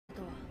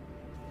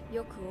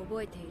よく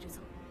覚えている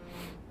ぞ。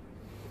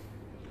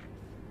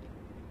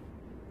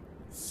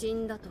死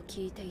んだと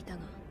聞いていたが、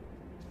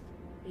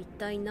一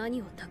体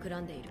何を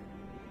企んでいる？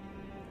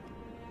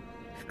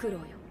フクロ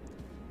ウよ。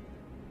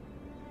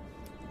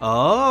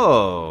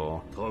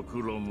Oh.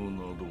 企むな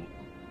ど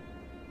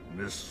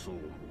滅相も。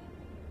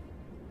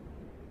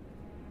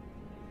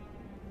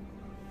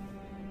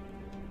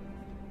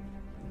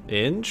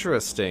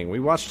Interesting. We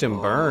watched him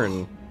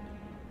burn.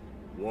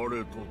 我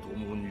と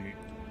共に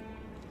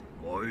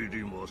参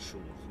りましょう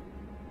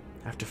ぞ。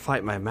I have to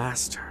fight my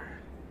master.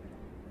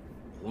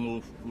 こ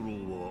のフクロ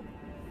ウは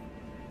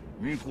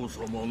巫女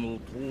様の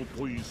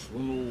尊いその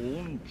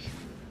恩知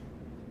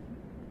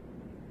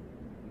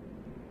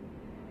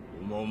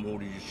をお守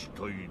りし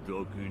たいだ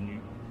けに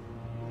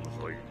ご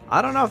ざいます。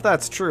 I don't know if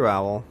that's true,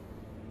 Owl.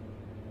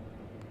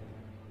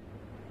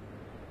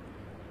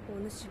 お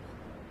主は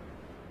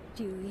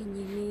流因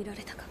に見入ら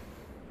れたか。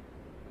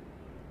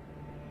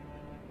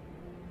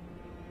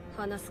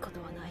話すこ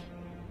とはない。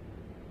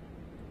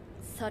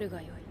去る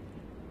がよい。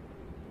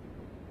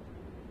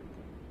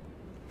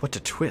 What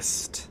a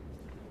twist.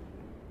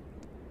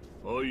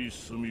 相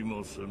すみ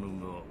ませぬ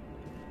が、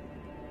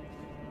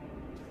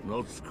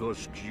懐か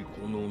しき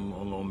この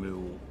眺めを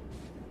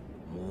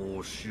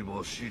もうし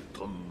ばし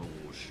堪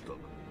能した。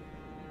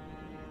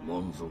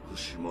満足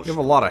しました。 You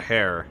have a lot of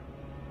hair.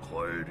 帰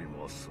り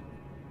ます。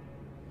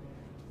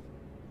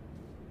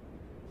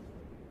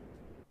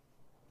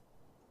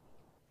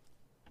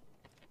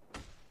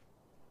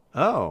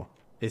 Oh,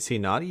 is he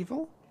not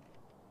evil?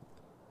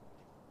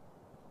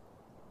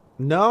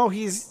 No,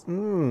 he's...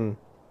 You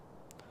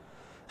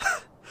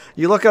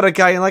look at a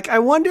guy and like, I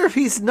wonder if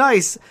he's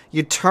nice.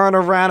 You turn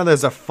around and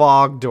there's a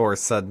fog door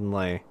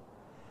suddenly.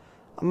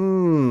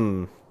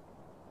 Wonder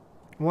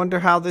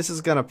how this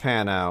is gonna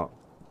pan out.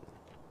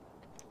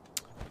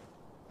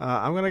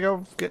 I'm gonna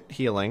go get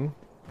healing.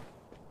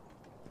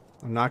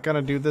 I'm not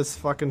gonna do this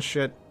fucking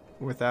shit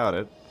without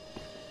it.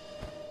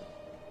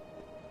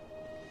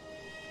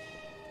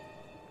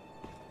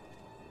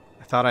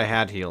 I thought I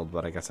had healed,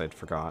 but I guess I'd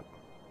forgot.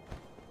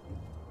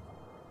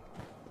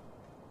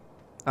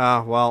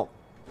 Well.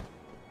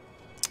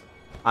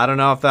 I don't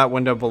know if that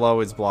window below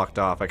is blocked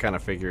off. I kind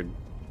of figured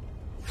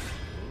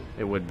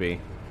it would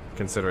be,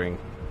 considering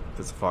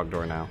there's a fog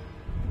door now.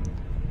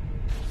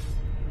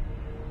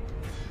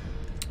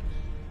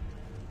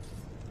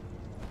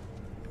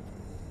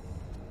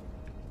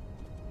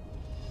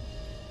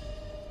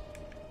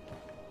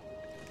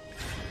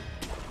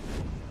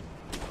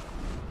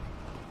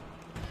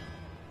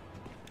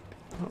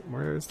 Oh,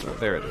 where's the...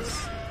 There it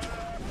is.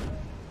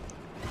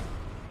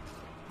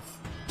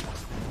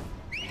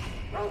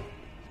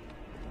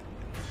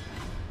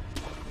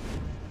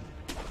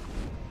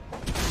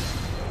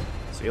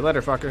 See you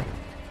later, fucker.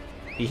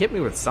 He hit me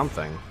with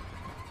something.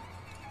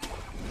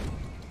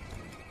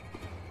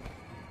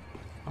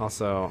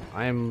 Also,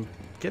 I'm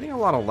getting a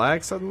lot of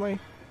lag suddenly.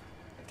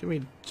 Give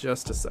me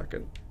just a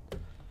second.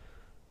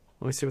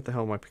 Let me see what the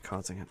hell might be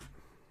causing it.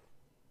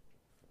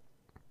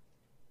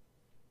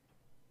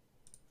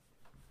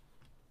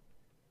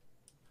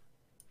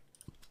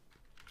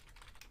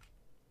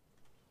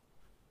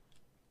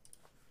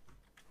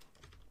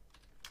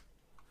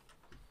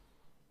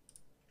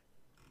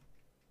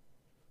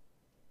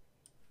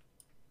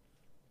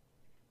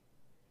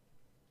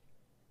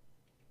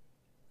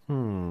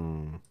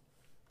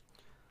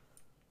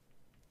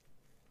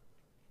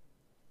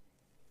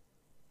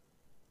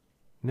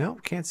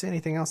 Nope, can't see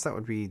anything else that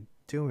would be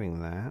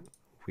doing that.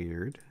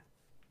 Weird.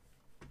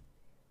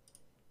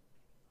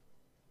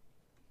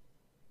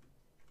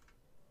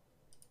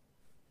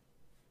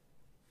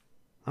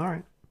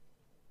 Alright.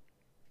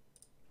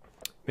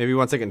 Maybe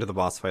once I get into the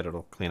boss fight,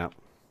 it'll clean up.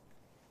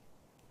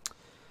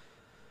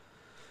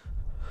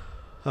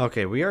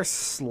 Okay, we are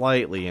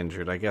slightly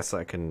injured. I guess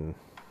I can...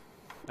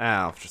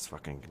 I'll just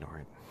fucking ignore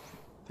it.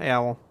 Hey,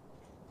 Owl.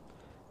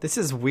 This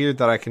is weird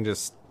that I can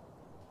just...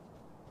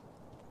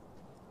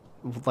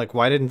 Like,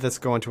 why didn't this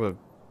go into a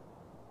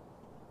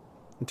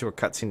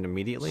cutscene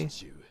immediately?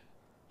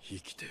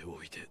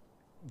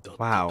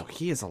 Wow,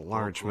 he is a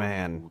large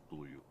man.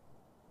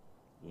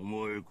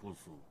 With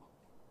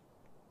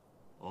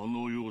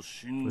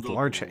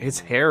large... His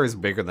hair is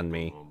bigger than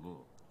me.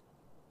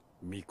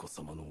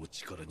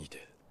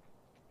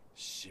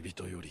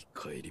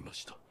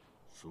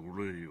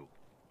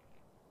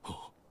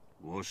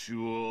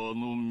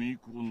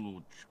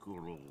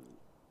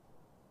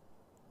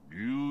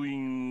 流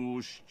因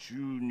を支柱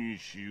に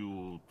し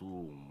ようと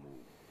思う。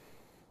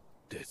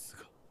です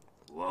が、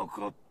分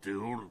かって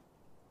おる。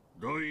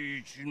第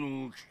一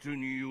の掟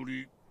によ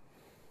り、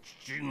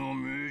父が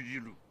命じ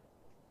る。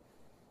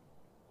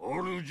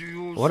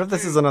主を What if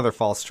this is another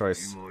false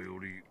choice? 今よ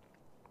り、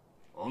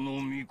あ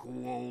の巫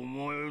女はお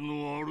前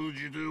の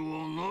主で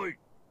はない。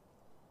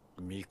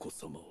巫女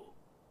様を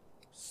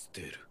捨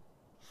てる。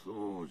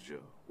そうじゃ、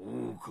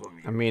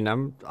狼。I mean,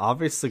 I'm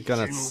obviously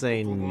gonna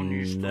say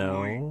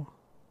no.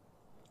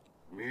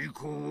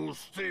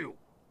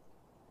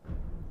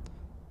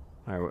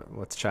 Alright,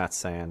 what's chat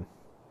saying?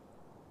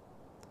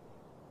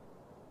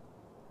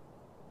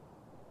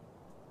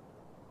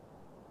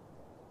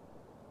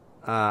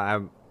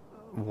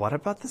 What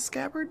about the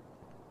scabbard?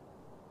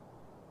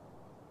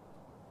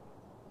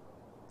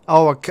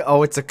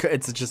 Oh,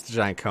 it's just a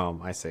giant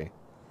comb. I see.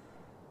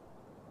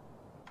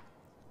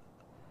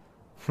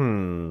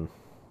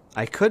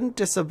 I couldn't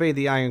disobey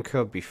the Iron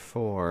Code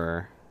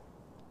before.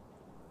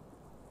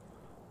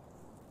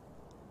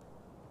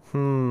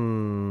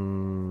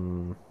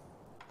 I'm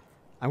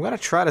gonna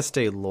try to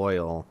stay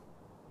loyal.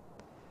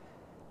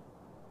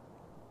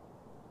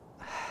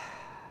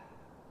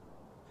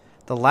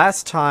 The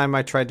last time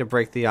I tried to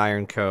break the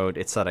Iron Code,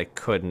 it said I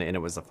couldn't, and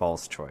it was a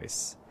false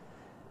choice.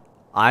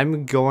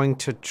 I'm going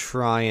to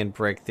try and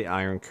break the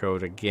Iron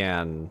Code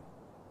again.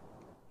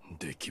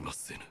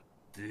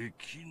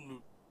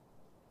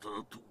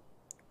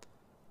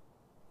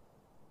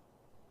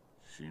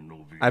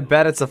 I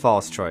bet it's a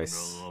false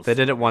choice. They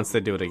did it once,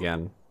 they do it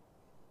again.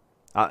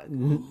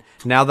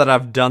 Now that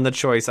I've done the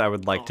choice, I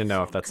would like to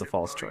know if that's a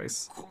false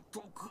choice.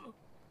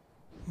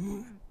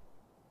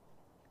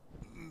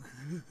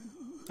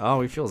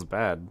 Oh, he feels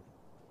bad.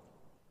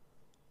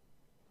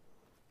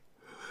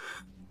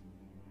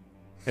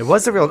 It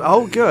was a real...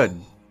 Oh, good.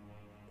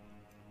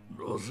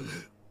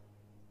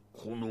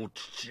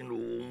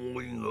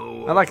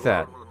 I like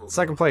that.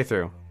 Second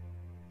playthrough.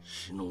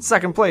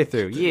 Second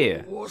playthrough,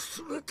 yeah.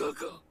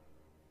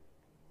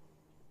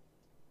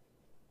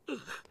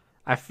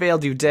 I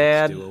failed you,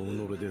 Dad.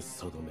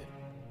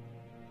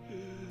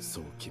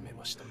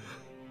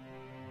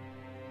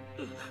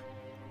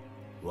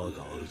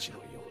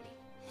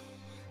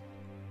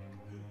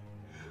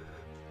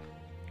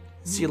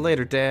 See you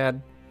later,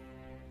 Dad.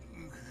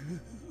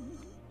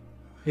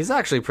 He's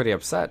actually pretty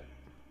upset.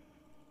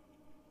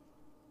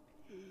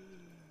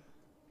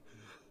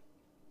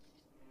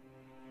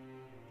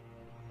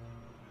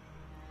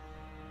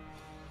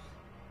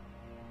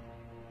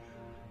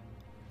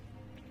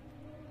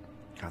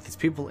 God, these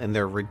people and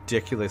their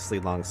ridiculously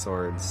long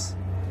swords.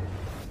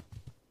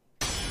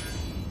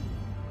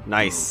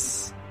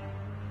 Nice.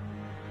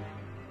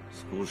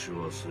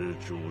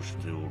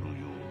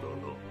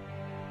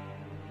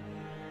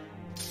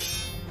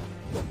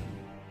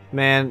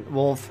 Man,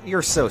 Wolf,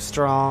 you're so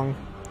strong.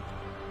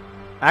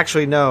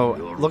 Actually,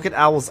 no. Look at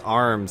Owl's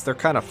arms. They're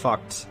kind of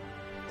fucked.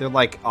 They're,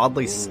 like,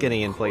 oddly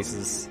skinny in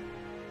places.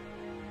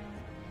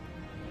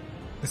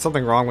 There's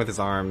something wrong with his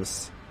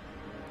arms.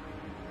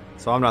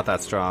 So I'm not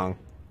that strong.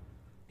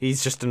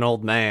 He's just an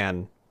old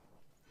man.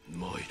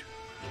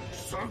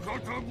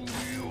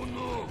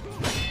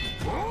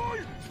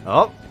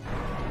 Oh.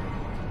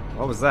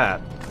 What was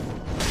that?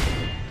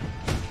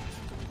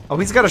 Oh,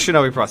 he's got a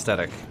shinobi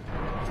prosthetic.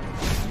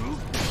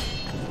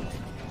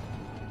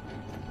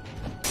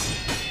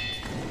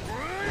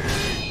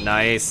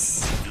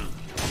 Nice.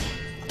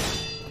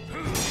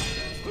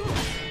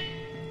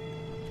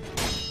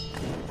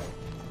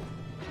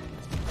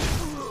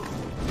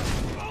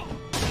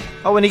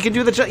 Oh, and he can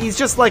do the... He's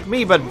just like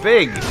me, but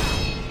big.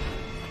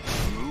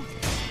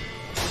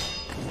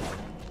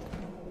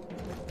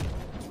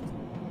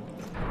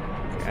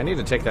 Okay, I need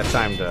to take that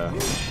time to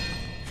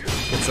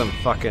get some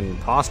fucking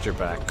posture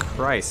back.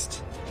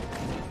 Christ.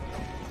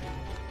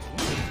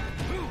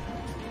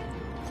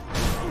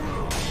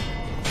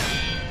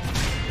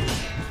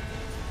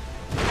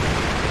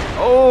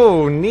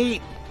 Oh,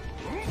 neat.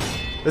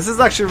 This is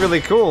actually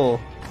really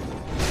cool.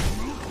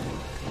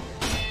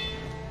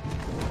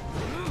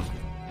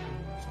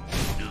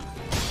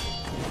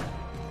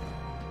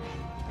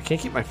 I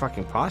can't keep my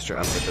fucking posture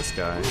up with this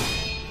guy.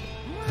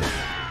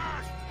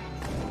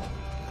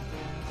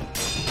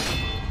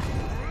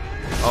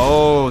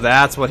 Oh,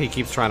 that's what he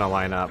keeps trying to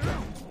line up.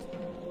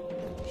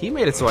 He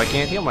made it so I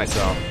can't heal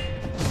myself.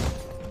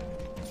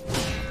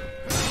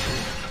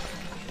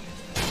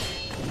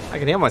 I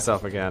can heal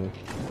myself again.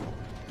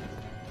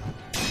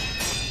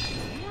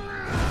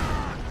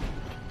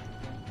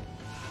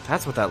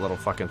 That's what that little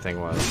fucking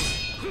thing was.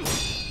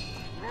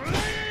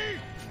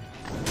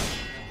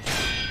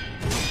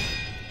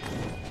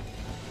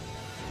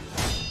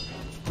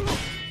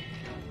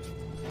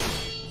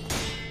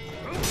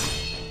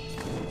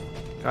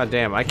 God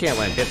damn, I can't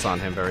land hits on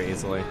him very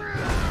easily.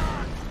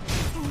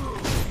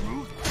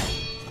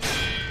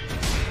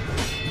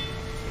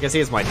 Guess he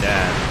is my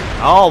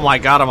dad. Oh my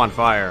god, I'm on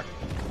fire.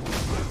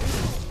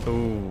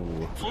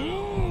 Ooh.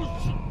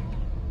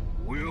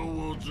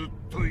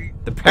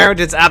 The parent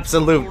is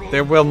absolute.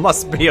 Their will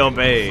must be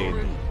obeyed.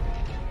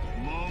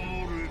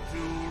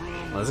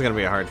 Well, this is gonna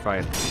be a hard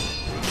fight.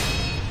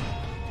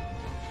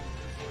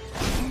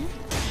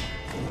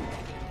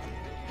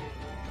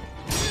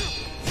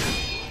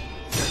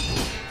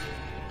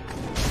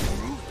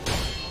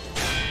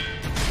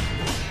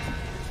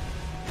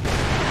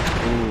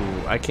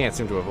 Ooh, I can't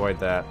seem to avoid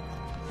that.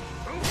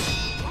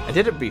 I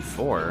did it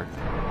before.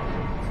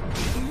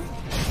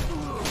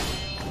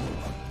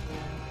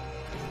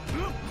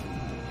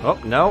 Oh,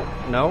 no,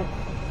 no.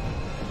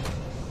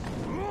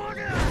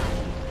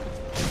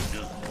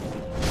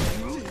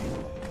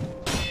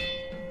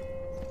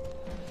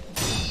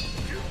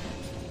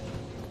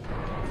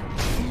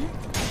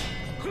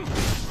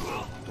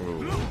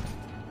 Ooh.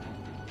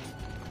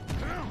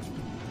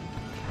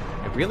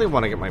 I really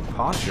want to get my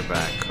posture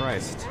back.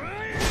 Christ.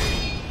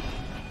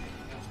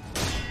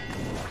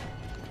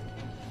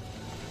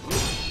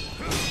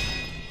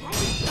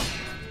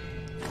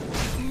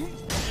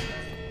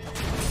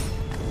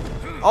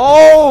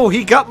 Oh,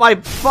 he got my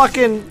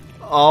fucking...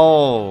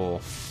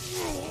 Oh.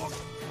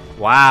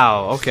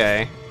 Wow,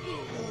 okay.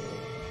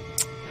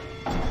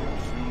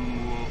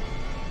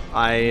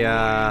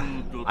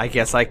 I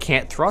guess I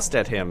can't thrust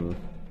at him.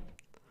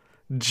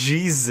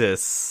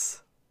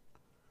 Jesus.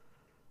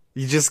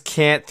 You just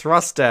can't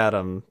thrust at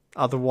him.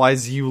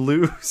 Otherwise you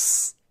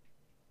lose.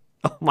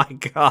 Oh my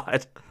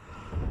god.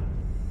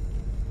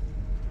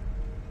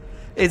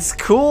 It's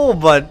cool,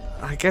 but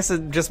I guess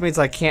it just means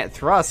I can't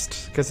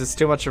thrust, because it's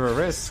too much of a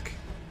risk.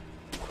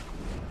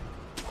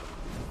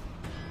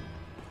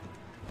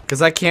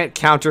 Because I can't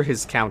counter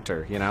his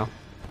counter, you know?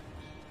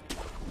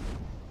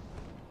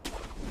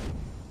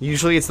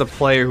 Usually it's the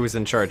player who's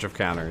in charge of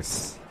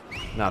counters.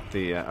 Not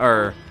the,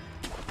 or...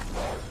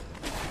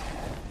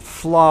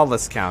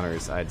 flawless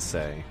counters, I'd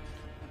say.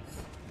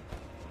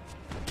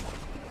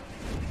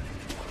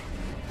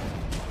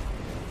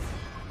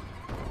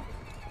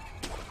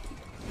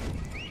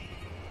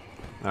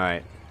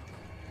 Alright.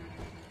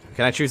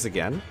 Can I choose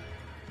again?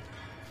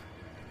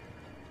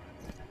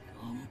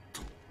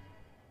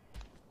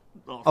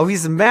 Oh,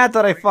 he's mad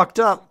that I fucked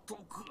up.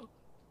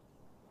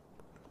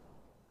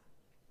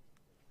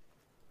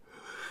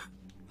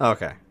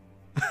 Okay.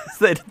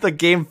 The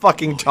game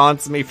fucking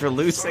taunts me for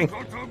losing.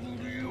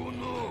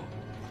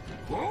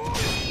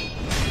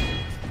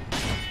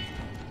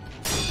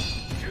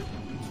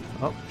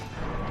 Oh.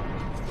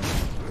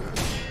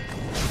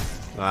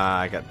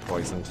 I got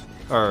poisoned.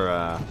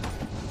 Or,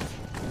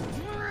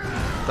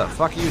 what the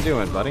fuck are you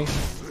doing, buddy?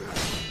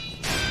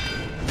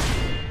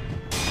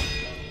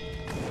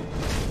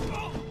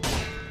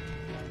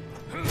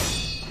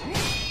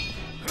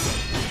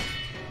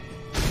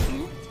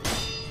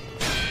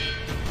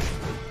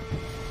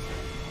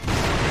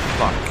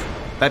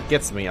 Fuck. That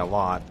gets me a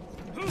lot.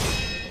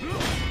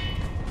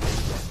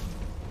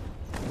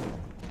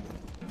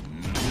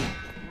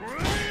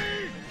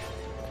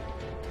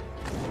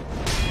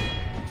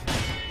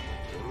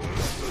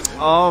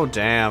 Oh,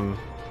 damn.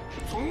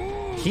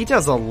 He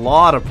does a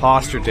lot of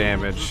posture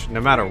damage,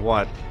 no matter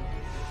what.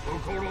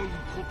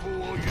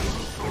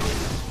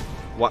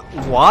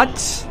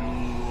 What?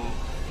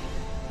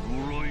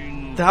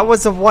 That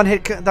was a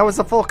one-hit... That was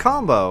a full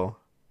combo.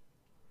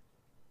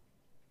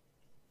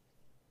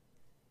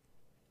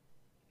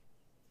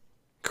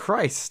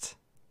 Christ.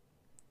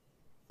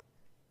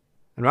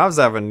 And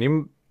Ravzavan,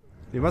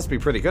 you must be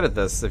pretty good at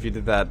this if you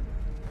did that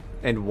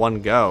in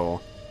one go.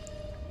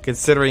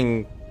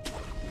 Considering...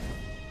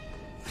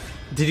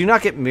 Did you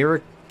not get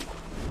Mirror...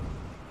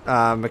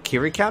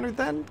 Makiri countered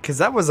then? Because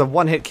that was a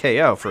one-hit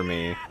KO for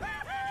me.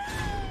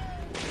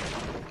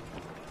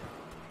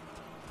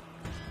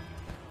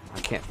 I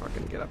can't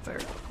fucking get up there.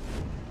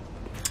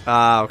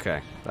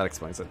 Okay. That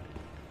explains it.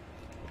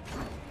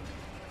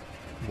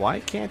 Why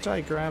can't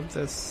I grab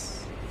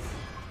this?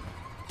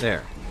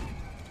 There.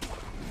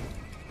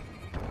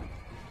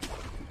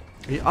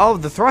 Oh,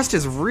 the thrust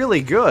is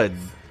really good.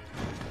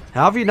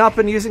 How have you not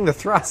been using the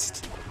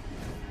thrust?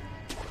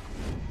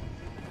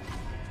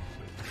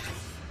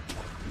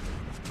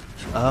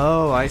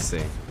 Oh, I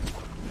see.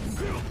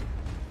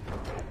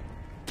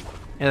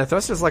 Yeah, the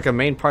thrust is like a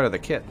main part of the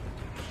kit.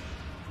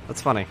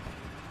 That's funny.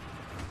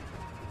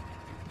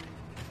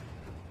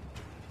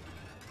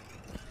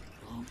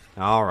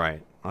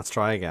 Alright, let's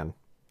try again.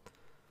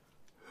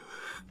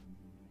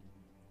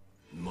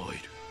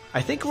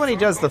 I think when he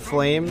does the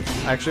flame,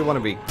 I actually want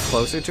to be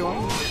closer to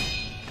him.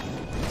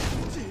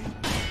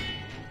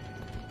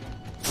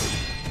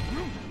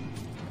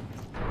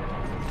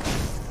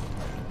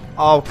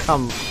 Oh,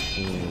 come...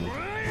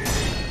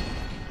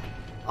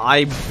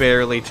 I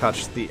barely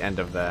touched the end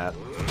of that.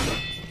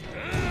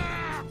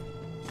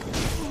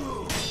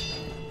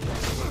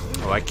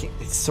 Oh, I can't...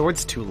 His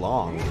sword's too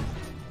long.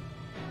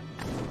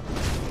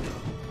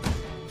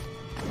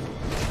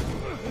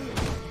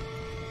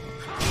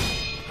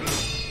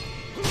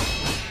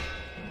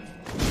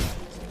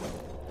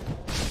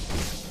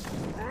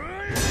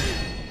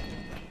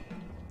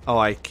 Oh,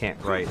 I can't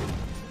write.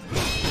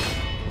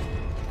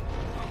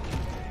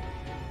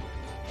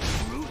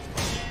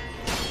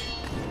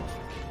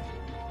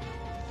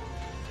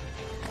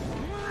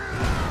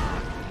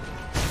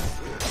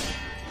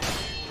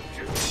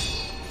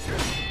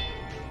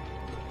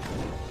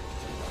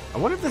 I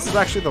wonder if this is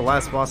actually the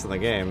last boss in the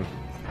game.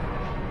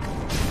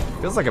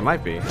 Feels like it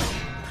might be.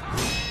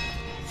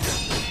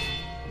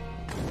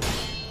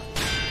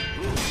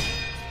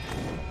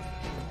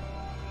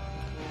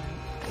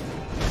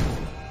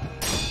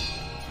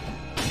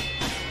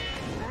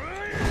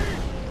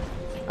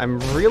 I'm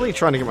really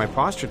trying to get my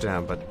posture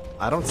down, but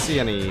I don't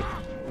see any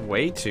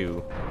way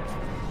to.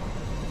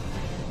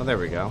 Oh, there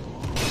we go.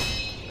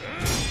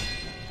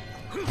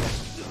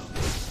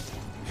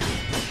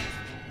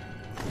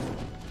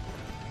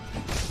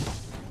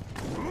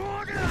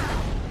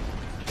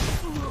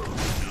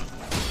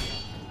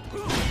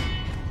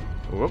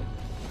 Whoop.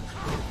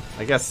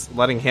 I guess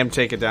letting him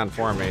take it down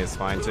for me is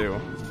fine too.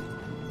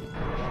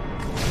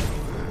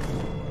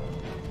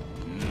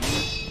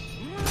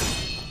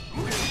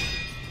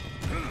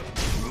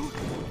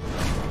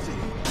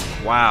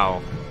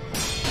 Wow.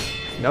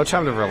 No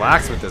time to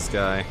relax with this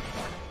guy.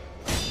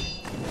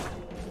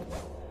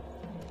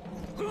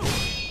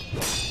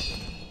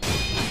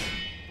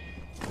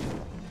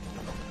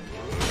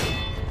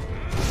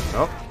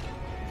 Oh.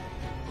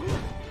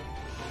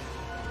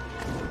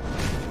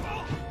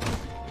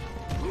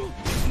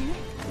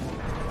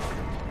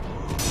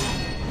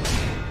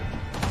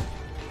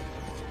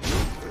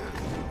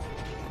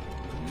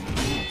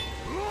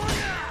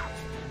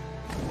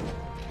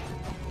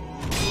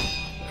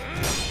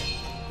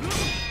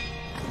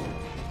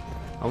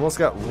 Almost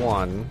got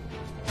one.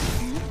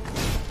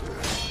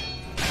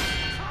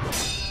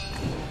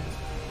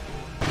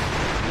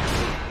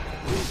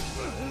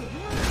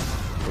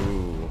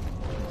 Ooh.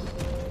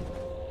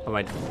 I'm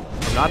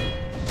not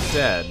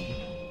dead.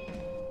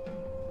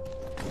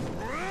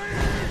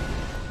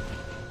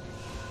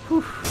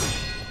 Whew.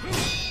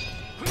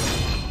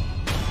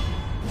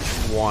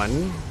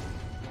 One.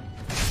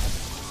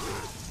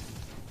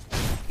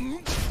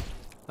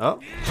 Oh.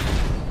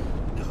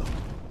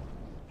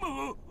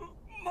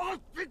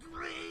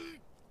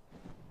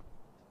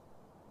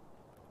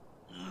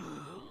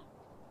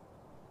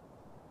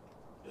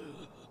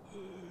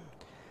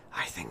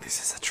 I think this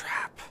is a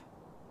trap.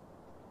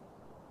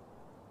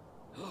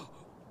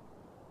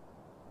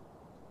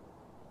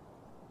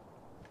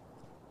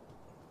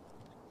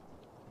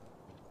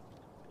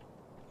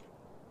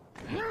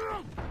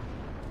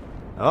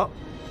 Oh.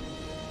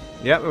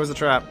 Yep, it was a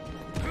trap.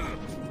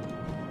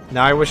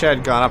 Now I wish I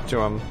had gone up to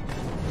him.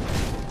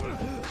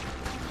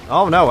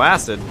 Oh no,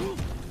 acid.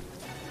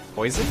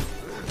 Poison?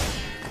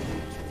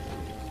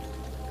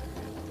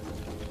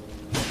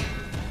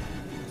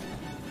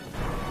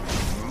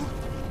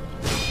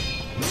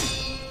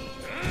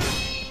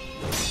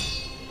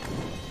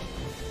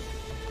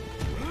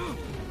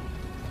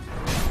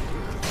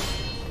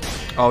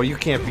 Oh, you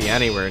can't be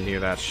anywhere near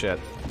that shit.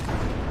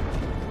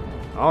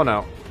 Oh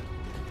no.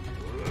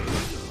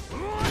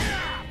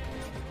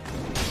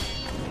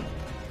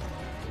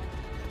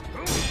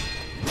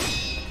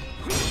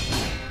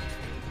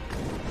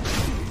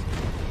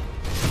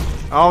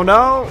 Oh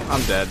no!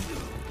 I'm dead.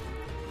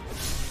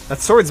 That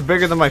sword's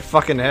bigger than my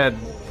fucking head.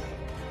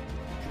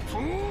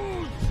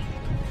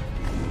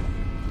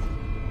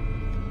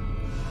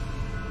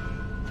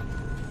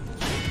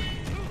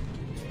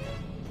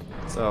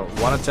 So,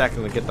 one attack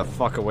and get the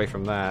fuck away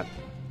from that.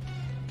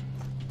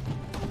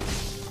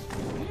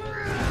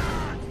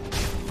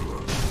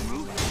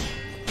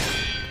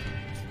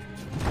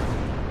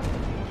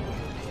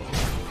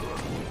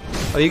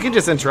 Oh, you can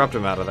just interrupt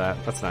him out of that.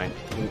 That's nice.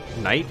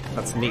 Night?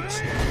 That's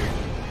neat.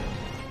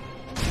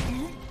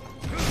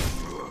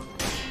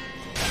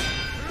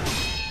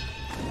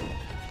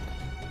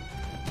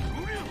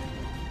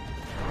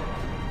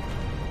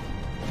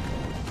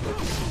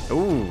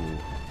 Ooh.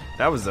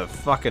 That was a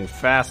fucking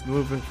fast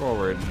moving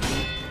forward.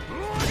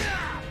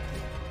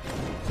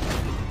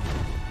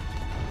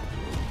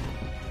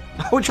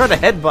 Oh, try to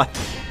headbutt.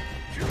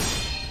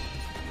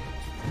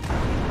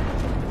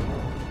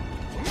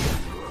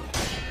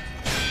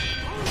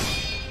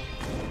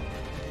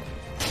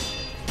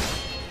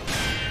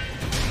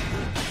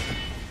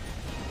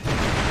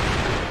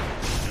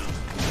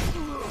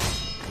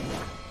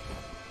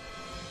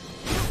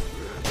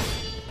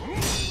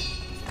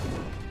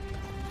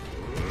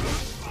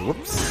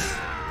 Whoops.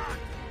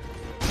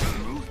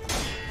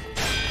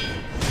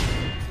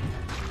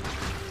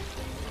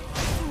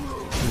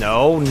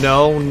 No,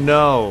 no,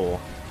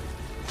 no.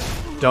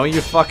 Don't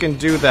you fucking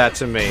do that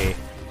to me.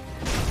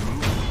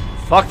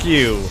 Fuck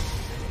you.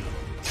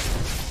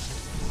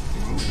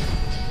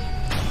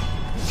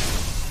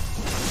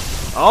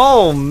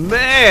 Oh,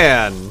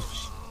 man.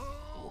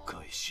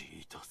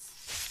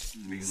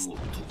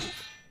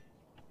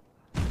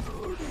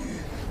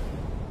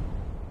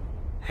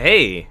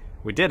 Hey,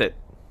 we did it.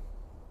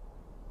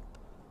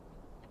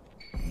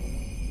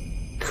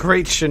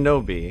 Great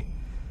Shinobi.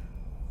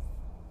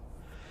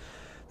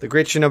 The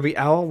Great Shinobi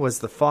Owl was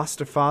the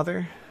foster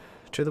father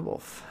to the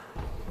wolf.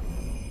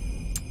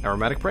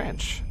 Aromatic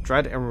branch.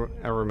 Dried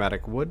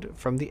aromatic wood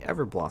from the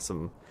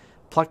Everblossom,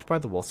 plucked by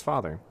the wolf's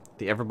father.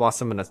 The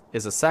Everblossom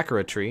is a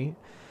sakura tree,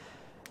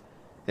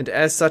 and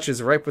as such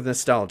is ripe with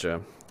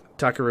nostalgia.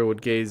 Takaru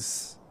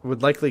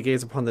would likely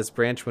gaze upon this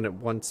branch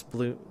when once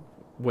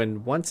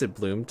it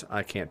bloomed,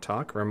 I can't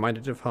talk,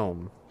 reminded of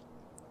home.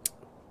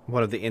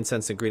 One of the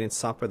incense ingredients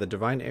sought by the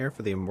divine heir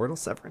for the immortal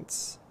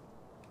severance.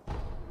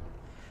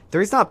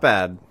 He's not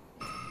bad.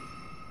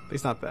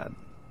 He's not bad.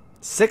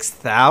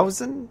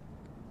 6,000?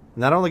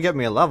 And that only get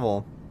me a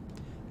level.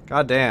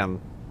 God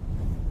damn.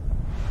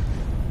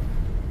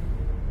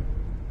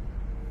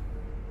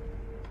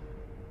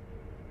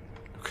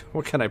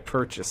 What can I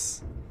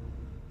purchase?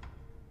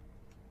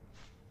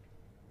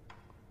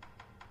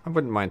 I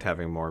wouldn't mind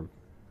having more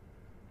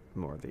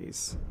of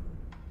these.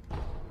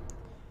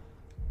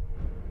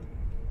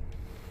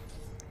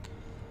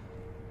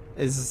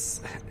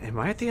 Am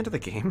I at the end of the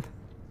game?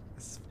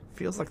 This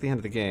feels like the end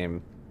of the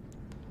game.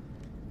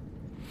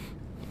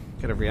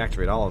 Gotta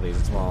reactivate all of these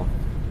as well.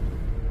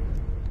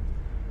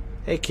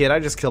 Hey kid, I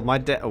just killed my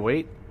dad. Oh,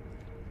 wait.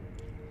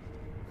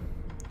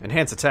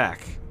 Enhance attack.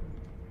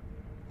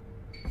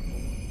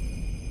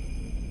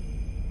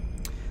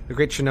 The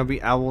great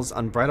Shinobi Owl's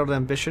unbridled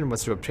ambition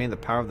was to obtain the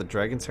power of the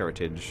dragon's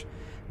heritage.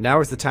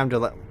 Now is the time to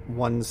let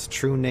one's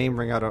true name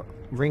ring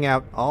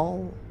out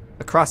all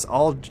across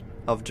all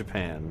of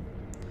Japan.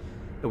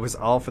 It was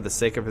all for the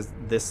sake of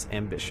this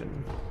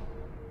ambition.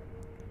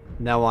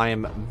 Now I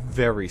am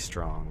very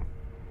strong.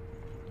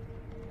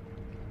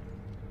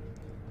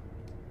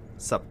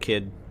 Sup,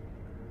 kid?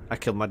 I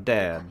killed my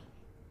dad.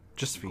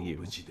 Just for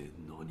you.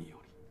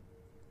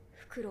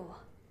 フクロウは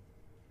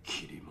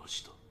切りま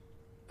した。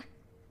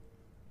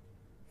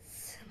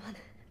すまぬ。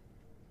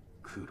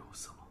苦労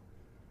様。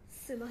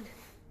すまぬ。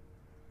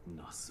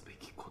なすべ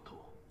きこと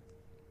を。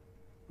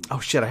 Oh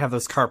shit, I have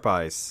those carp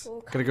eyes.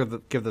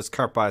 Gotta give those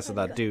carp eyes to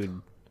that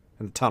dude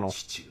in the tunnel.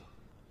 父が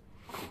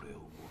これを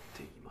持っ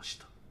ていまし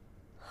た。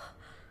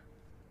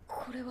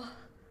これは。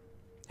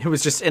 It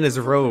was just in his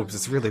robes.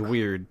 It's really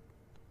weird.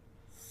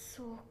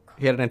 そうか。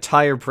 He had an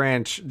entire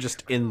branch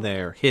just in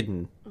there,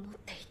 hidden. 持っ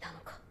ていたの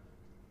か。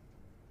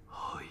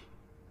はい、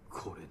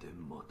これで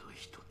また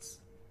一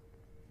つ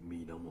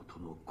源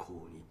の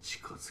甲に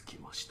近づき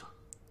ました。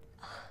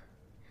あ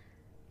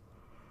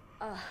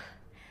あ、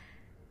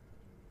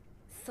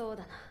そう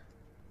だな、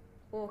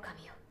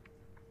狼よ。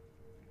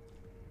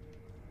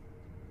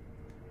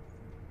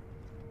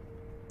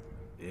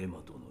エ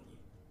マ殿に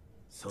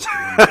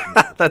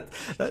that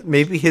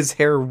maybe his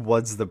hair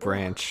was the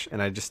branch,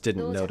 and I just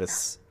didn't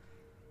notice.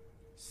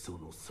 そ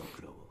の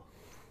桜は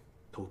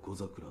床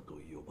桜と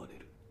呼ばれ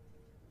る。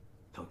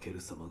タケ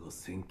ル様が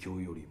宣教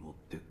より持っ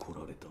てこ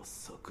られた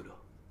桜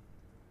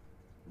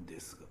で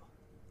すが、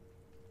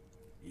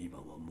今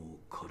はもう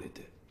枯れ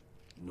て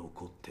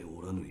残って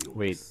おらぬよう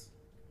です。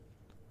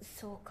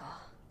そう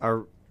か。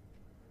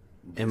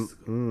です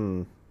が、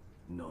何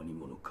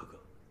者かが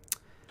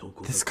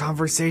This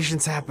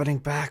conversation's happening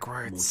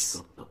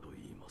backwards.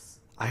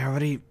 I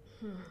already.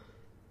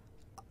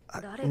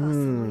 誰がそ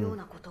のよう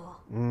なことを。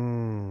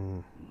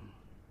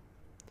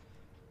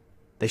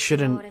They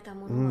shouldn't. 奪われた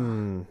も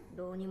のは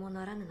どうにも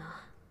ならぬ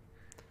な。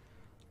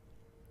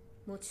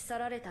持ち去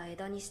られた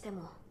枝にして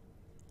も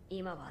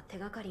今は手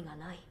がかりが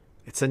ない。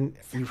It's in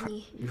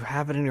you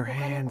have it in your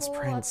hands,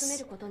 他の子を集め Prince.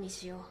 ることに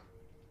しよう。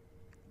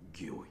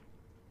御意。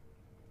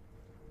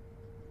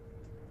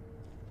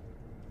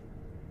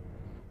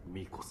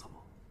巫女様、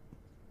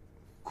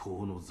香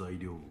の材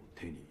料を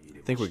手に入れ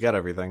I think we got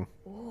everything.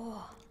 お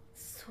お、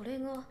それ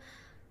が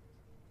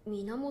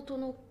源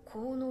の香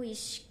の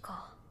石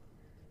か。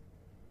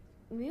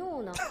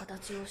妙な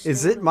形をしている。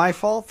 Is it my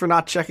fault for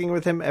not checking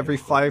with him every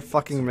 5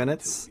 fucking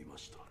minutes?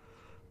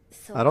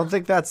 I don't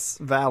think that's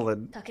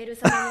valid. タケル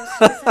様の記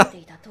されて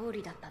いた通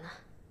りだったな。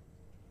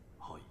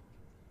はい、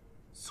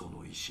そ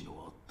の石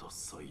のあった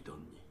祭壇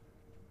に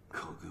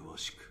かぐわ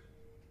しく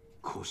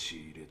腰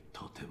入れ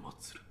立てま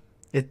つる。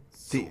 It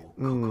そう the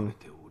書かれ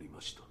ており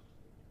ました。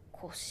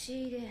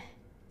腰入れ。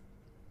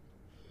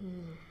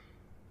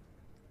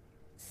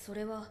そ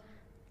れは。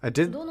 I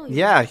did.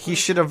 Yeah, he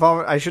should have.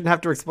 I shouldn't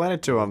have to explain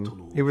it to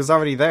him. He was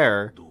already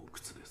there.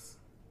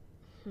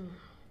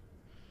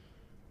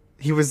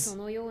 He was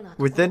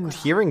within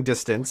hearing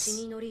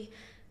distance.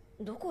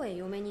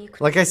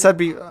 Like I said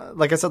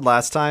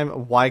last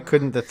time, why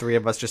couldn't the three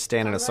of us just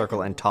stand in a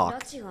circle and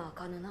talk?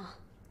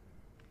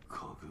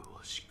 かぐ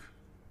わしく。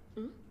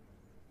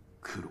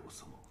苦労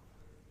様。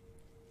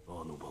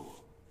あの場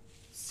は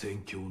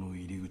宣教の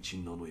入り口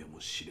なのやも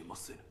しれま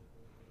せん。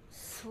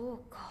そう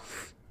か。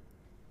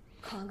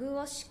かぐ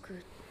わし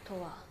く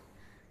とは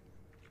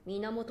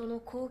源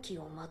の好機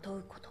をまと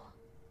うこと。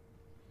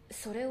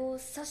それを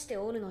指して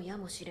おるのや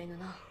もしれぬ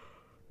な。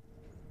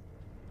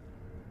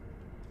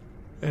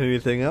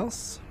Anything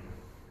else?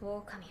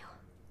 狼よ、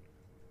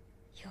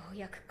よう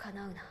やく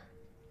叶うな。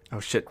 Oh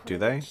shit, do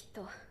they?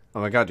 Oh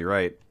my god, you're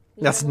right.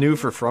 That's new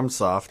for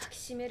FromSoft.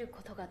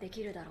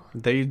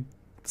 They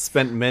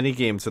spent many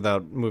games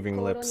without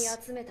moving lips.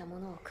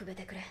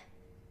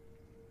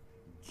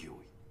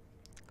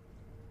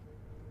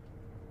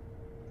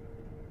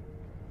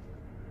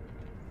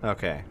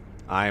 Okay,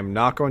 I'm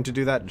not going to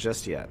do that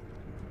just yet.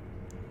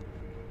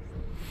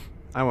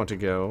 I want to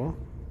go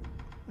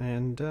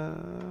and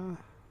oh,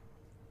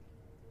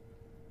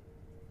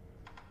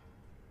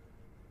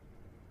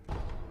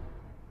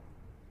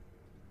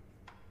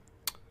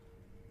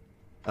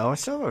 I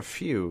still have a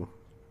few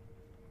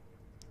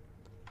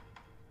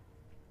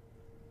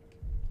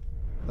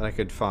that I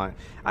could find.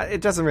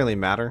 It doesn't really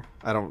matter.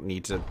 I don't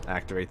need to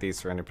activate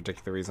these for any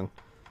particular reason.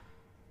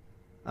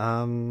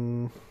 I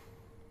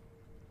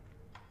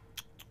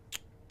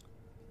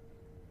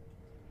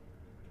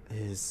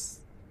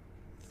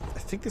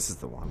think this is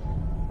the one.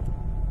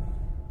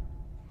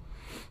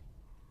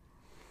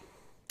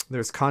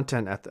 There's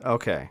content at the...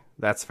 Okay,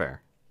 that's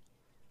fair.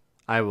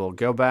 I will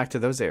go back to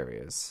those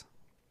areas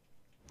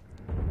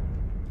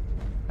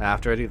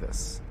after I do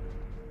this.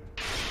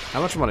 How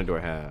much money do I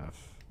have?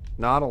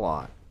 Not a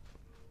lot.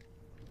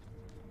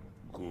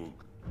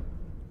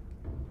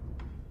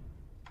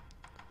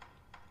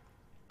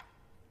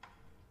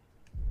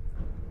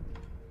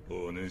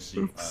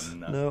 Oops.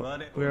 No,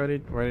 we already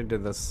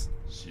did this.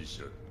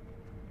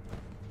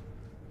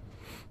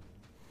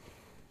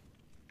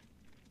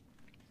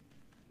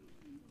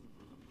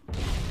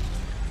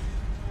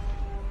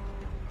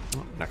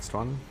 Oh, next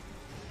one.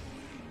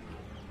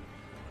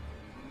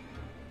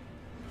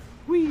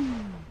 Whee!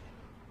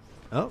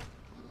 Oh.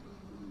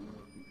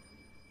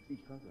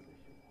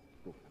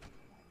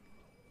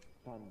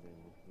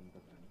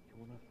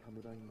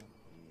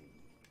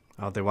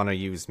 Oh, they want to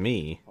use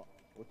me.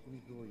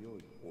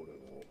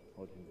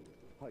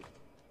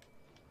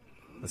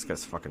 This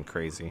guy's fucking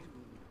crazy.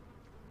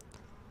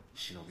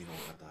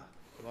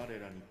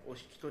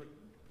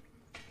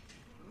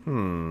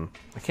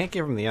 I can't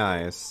give him the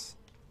eyes.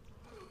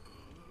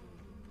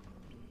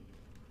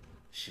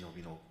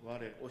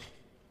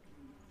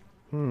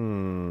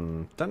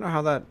 Don't know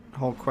how that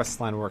whole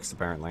quest line works,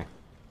 apparently.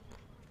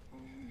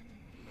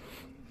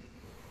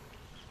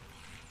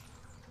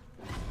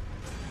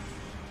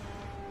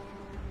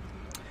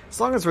 As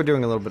long as we're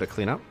doing a little bit of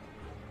cleanup.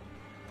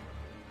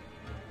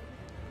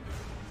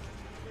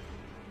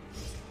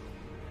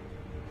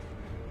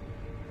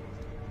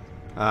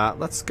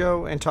 Let's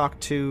go and talk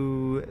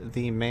to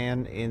the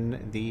man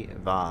in the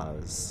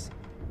vase.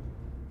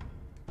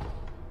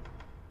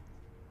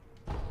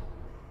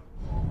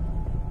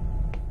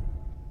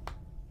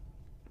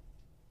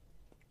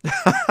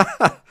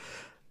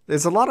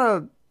 There's a lot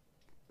of...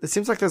 It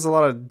seems like there's a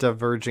lot of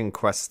diverging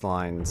quest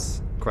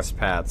lines, quest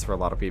paths for a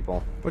lot of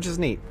people, which is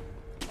neat.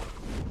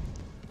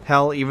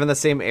 Hell, even the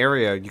same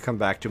area you come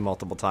back to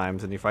multiple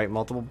times and you fight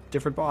multiple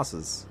different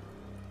bosses.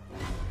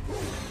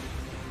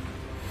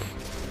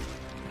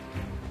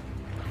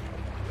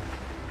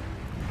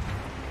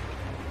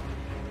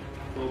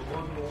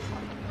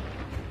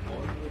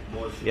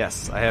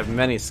 Yes, I have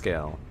many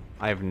scale.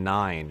 I have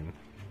 9.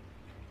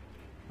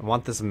 I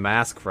want this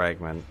mask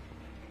fragment.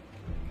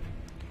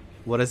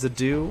 What does it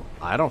do?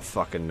 I don't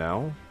fucking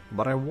know,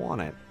 but I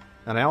want it.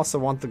 And I also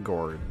want the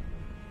gourd.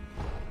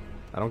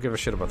 I don't give a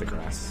shit about the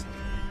grass.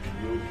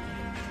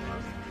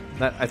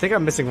 I think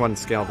I'm missing 1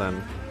 scale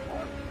then.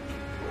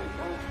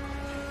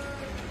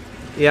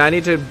 Yeah, I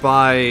need to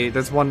buy...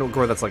 There's 1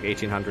 gourd that's like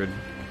 1800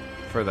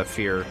 for the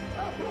fear.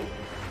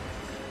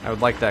 I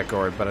would like that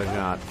gourd, but I do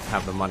not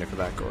have the money for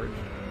that gourd.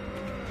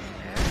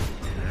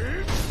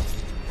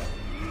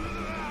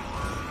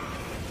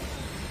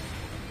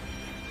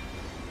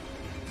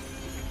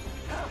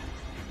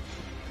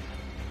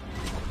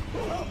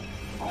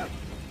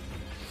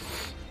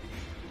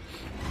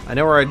 I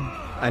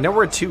know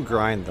where to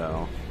grind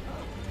though.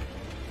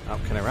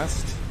 Oh, can I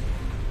rest?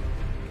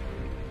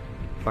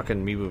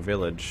 Fucking Mibu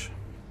Village.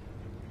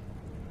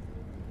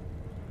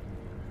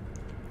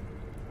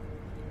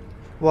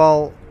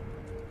 Well,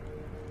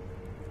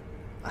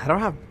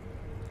 I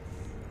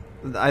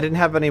didn't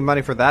have any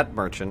money for that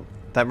merchant.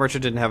 That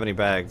merchant didn't have any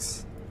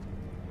bags.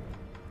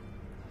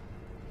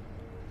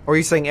 Or are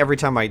you saying every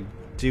time I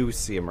do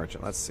see a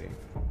merchant? Let's see.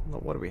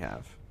 What do we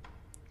have?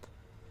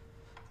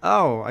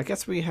 Oh, I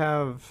guess we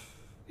have...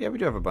 Yeah, we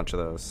do have a bunch of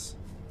those.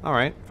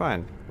 Alright,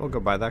 fine. We'll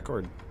go buy that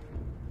gourd.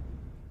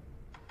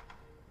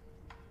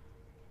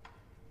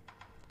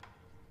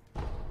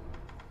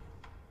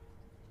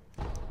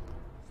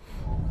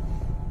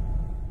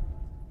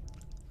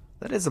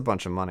 That is a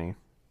bunch of money.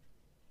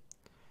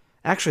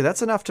 Actually,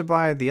 that's enough to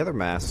buy the other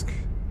mask.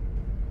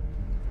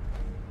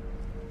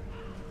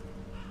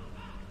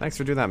 Thanks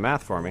for doing that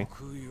math for me.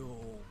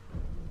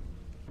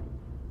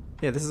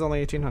 Yeah, this is only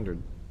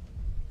 1800.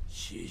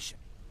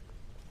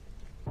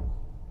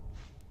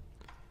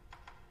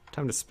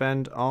 Time to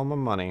spend all my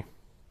money.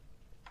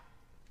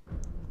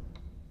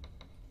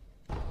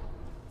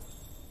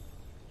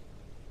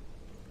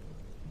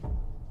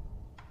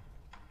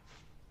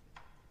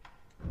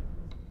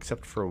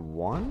 Except for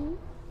 1?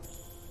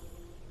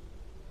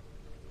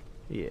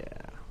 Yeah.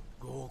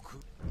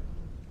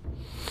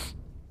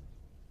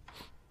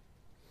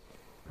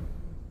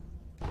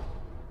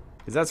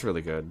 Because that's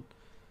really good.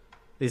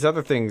 These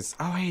other things...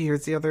 Oh, hey,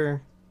 here's the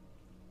other...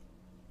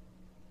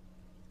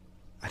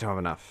 I don't have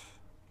enough.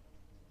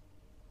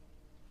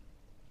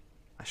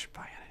 I should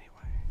buy it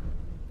anyway.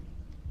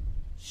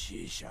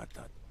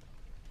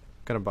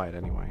 Gonna buy it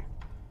anyway.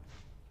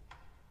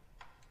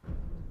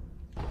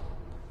 I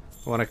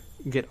want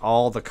to get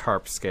all the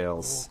carp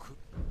scales.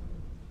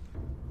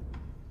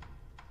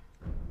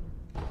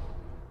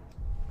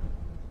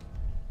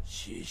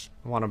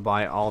 I want to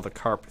buy all the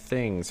carp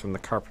things from the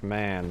carp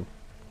man.